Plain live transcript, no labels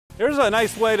Here's a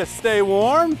nice way to stay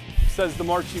warm, says the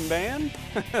marching band.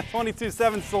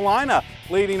 22-7 Celina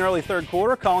leading early third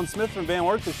quarter. Colin Smith from Van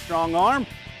Wert, a strong arm.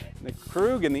 Nick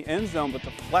Krug in the end zone, but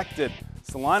deflected.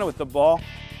 Celina with the ball.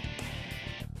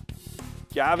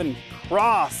 Gavin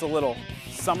Cross, a little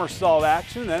somersault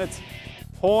action. Then it's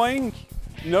Hoying,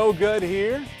 no good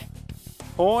here.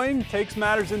 Hoying takes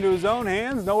matters into his own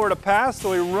hands, nowhere to pass,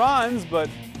 so he runs, but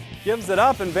gives it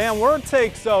up, and Van Wert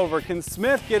takes over. Can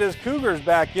Smith get his Cougars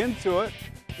back into it?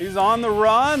 He's on the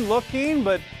run, looking,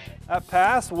 but that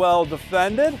pass well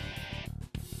defended.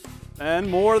 And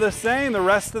more of the same the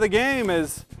rest of the game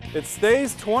as it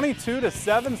stays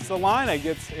 22-7. Celina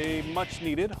gets a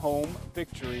much-needed home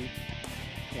victory,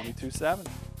 22-7.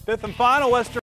 Fifth and final, Western